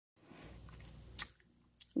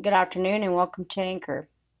Good afternoon and welcome to Anchor.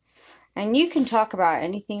 And you can talk about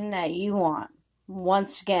anything that you want.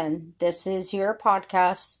 Once again, this is your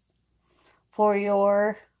podcast for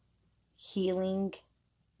your healing,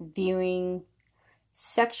 viewing,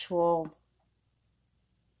 sexual,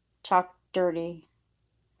 talk dirty,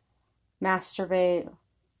 masturbate,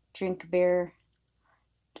 drink a beer,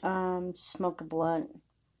 smoke a blunt.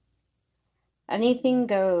 Anything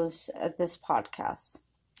goes at this podcast,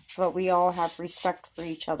 but we all have respect for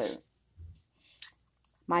each other.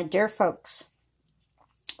 My dear folks,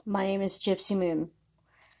 my name is Gypsy Moon.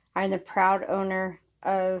 I'm the proud owner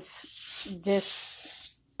of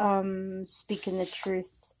this Speaking the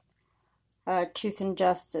Truth, Truth and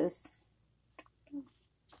Justice.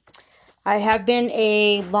 I have been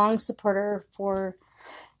a long supporter for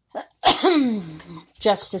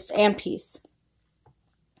justice and peace.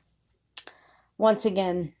 Once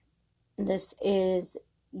again, this is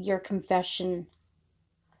your confession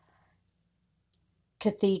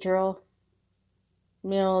cathedral,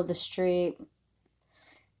 middle of the street,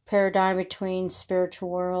 paradigm between spiritual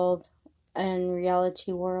world and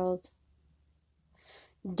reality world.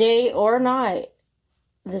 Day or night,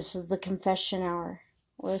 this is the confession hour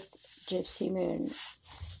with Gypsy Moon.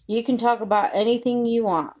 You can talk about anything you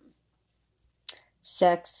want.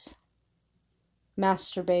 Sex,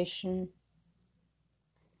 masturbation,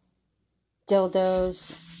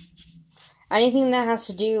 dildos, anything that has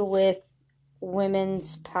to do with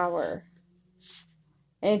women's power.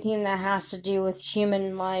 Anything that has to do with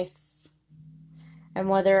human life, and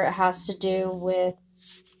whether it has to do with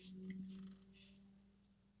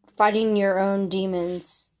fighting your own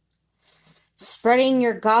demons. Spreading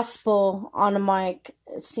your gospel on a mic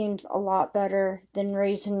seems a lot better than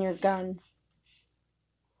raising your gun.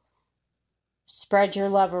 Spread your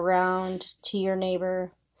love around to your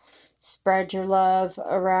neighbor. Spread your love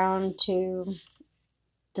around to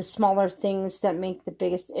the smaller things that make the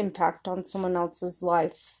biggest impact on someone else's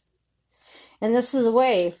life. And this is a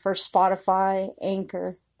way for Spotify,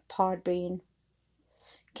 Anchor, Podbean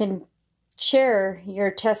can share your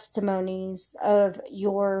testimonies of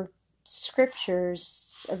your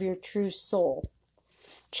scriptures of your true soul.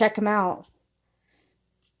 Check them out.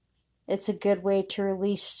 It's a good way to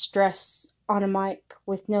release stress on a mic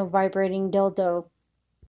with no vibrating dildo.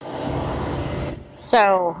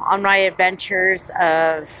 So, on my adventures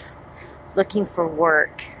of looking for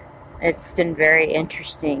work, it's been very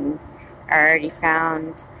interesting. I already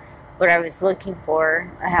found what I was looking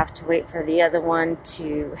for. I have to wait for the other one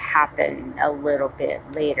to happen a little bit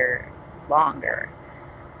later, longer.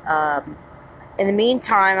 In the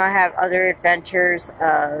meantime, I have other adventures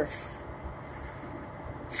of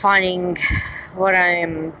finding what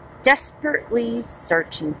I'm desperately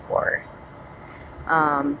searching for.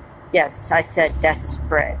 Yes, I said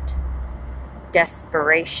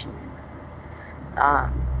desperation.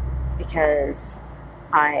 Because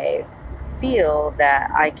I feel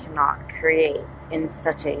that I cannot create in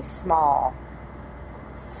such a small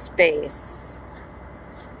space.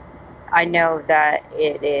 I know that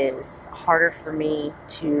it is harder for me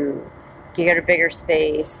to get a bigger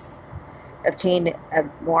space, obtain a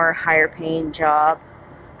more higher paying job,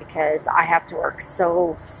 because I have to work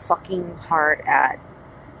so fucking hard at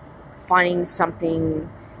finding something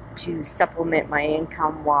to supplement my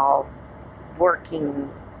income while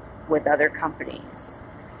working with other companies.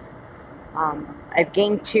 I've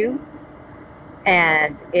gained 2,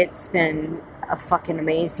 and it's been a fucking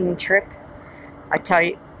amazing trip. I tell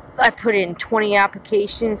you, I put in 20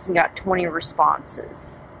 applications and got 20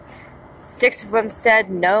 responses. 6 of them said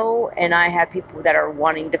no, and I have people that are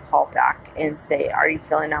wanting to call back and say, are you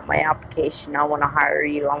filling out my application? I want to hire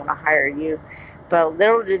you. But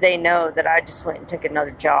little do they know that I just went and took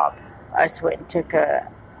another job. I just went and took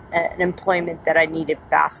an employment that I needed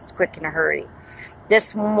fast, quick, in a hurry.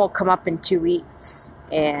 This one will come up in 2 weeks,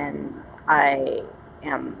 and I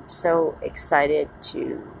am so excited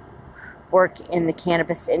to work in the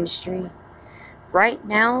cannabis industry. Right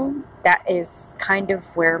now, that is kind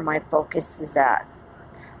of where my focus is at.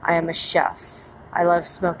 I am a chef. I love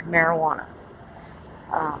smoking marijuana.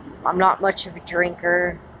 I'm not much of a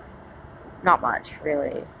drinker. Not much,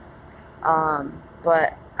 really.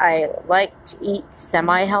 But I like to eat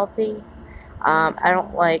semi-healthy.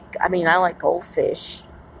 I like goldfish.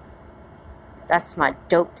 That's my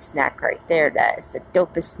dope snack right there. That is the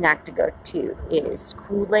dopest snack to go to, is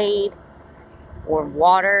Kool-Aid or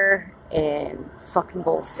water and fucking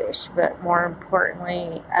goldfish. But more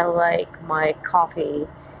importantly, I like my coffee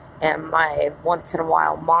and my once in a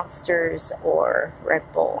while Monsters or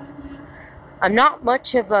Red Bull. I'm not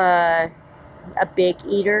much of a big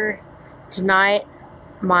eater. Tonight,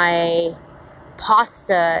 my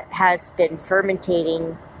pasta has been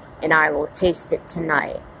fermentating, and I will taste it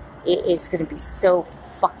tonight. It is going to be so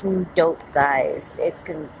fucking dope, guys. It's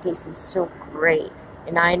going to taste so great.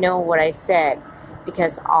 And I know what I said,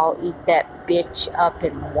 because I'll eat that bitch up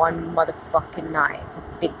in one motherfucking night. It's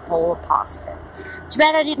a big bowl of pasta. Too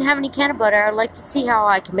bad I didn't have any can of butter. I'd like to see how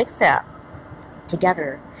I can mix that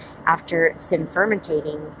together after it's been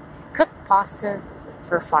fermentating. Cook pasta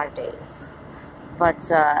for 5 days.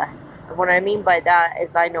 But what I mean by that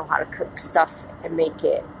is I know how to cook stuff and make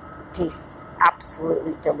it taste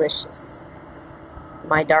absolutely delicious.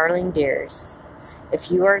 My darling dears,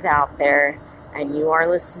 if you are out there and you are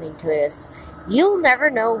listening to this, you'll never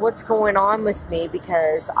know what's going on with me,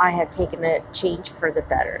 because I have taken a change for the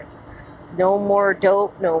better. No more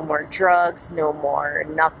dope, no more drugs, no more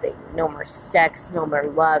nothing. No more sex, no more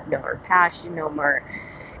love, no more passion, no more...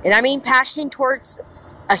 And I mean passion towards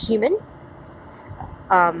a human.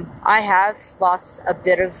 I have lost a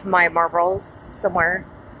bit of my marbles somewhere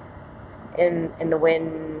in the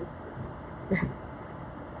wind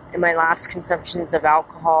in my last consumptions of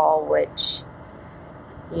alcohol, which,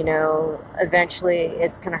 you know, eventually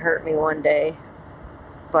it's going to hurt me one day.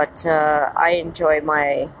 But I enjoy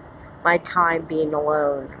my time being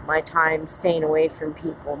alone, my time staying away from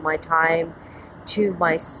people, my time to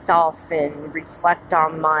myself and reflect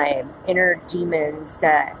on my inner demons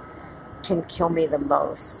that can kill me the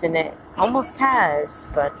most. And it almost has,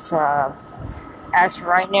 but as for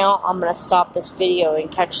right now, I'm going to stop this video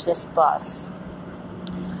and catch this bus.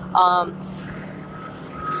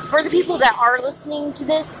 For the people that are listening to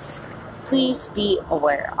this, please be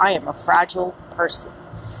aware. I am a fragile person.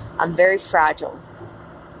 I'm very fragile.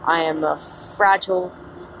 I am a fragile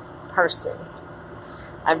person.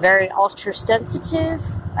 I'm very ultra sensitive.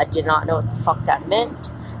 I did not know what the fuck that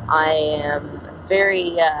meant. I am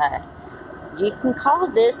very, you can call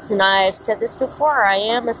this, and I've said this before, I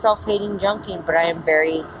am a self-hating junkie, but I am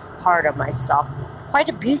very hard on myself. Quite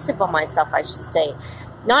abusive on myself, I should say.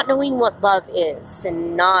 Not knowing what love is,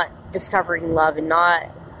 and not discovering love, and not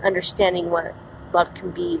understanding what love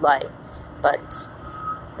can be like. But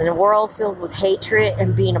in a world filled with hatred,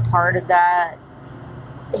 and being a part of that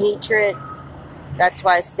hatred, that's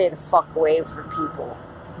why I stay the fuck away from people.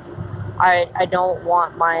 I don't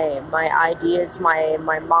want my ideas, my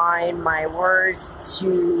mind, my words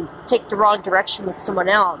to take the wrong direction with someone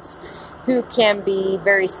else who can be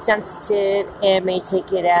very sensitive and may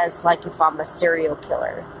take it as like if I'm a serial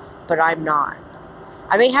killer. But I'm not.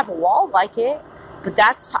 I may have a wall like it, but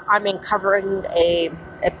I'm uncovering a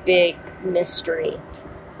big mystery.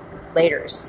 Laters.